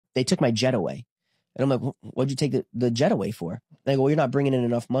they took my jet away. And I'm like, what'd you take the jet away for? And they go, well, you're not bringing in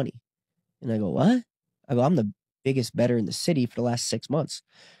enough money. And I go, what? I go, I'm the biggest bettor in the city for the last 6 months.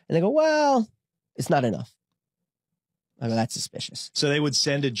 And they go, well, it's not enough. I go, that's suspicious. So they would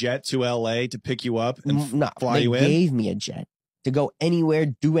send a jet to LA to pick you up and fly you in? They gave me a jet to go anywhere,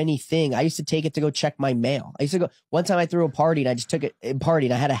 do anything. I used to take it to go check my mail. I used to go, one time I threw a party and I just took it, and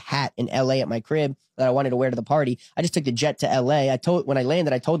I had a hat in LA at my crib that I wanted to wear to the party. I just took the jet to LA. When I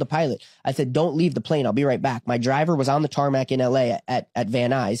landed, I told the pilot, I said, don't leave the plane. I'll be right back. My driver was on the tarmac in LA at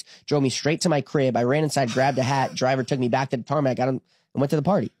Van Nuys, drove me straight to my crib. I ran inside, grabbed a hat. Driver took me back to the tarmac. I went to the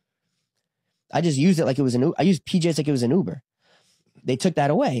party. I just used it like it was I used PJs like it was an Uber. They took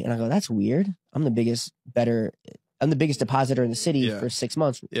that away. And I go, that's weird. I'm the biggest depositor in the city for 6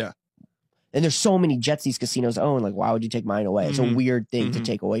 months. Yeah. And there's so many jets these casinos own. Like, why would you take mine away? It's a weird thing to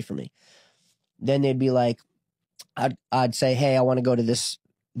take away from me. Then they'd be like, I'd say, hey, I want to go to this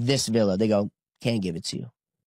villa. They go, can't give it to you.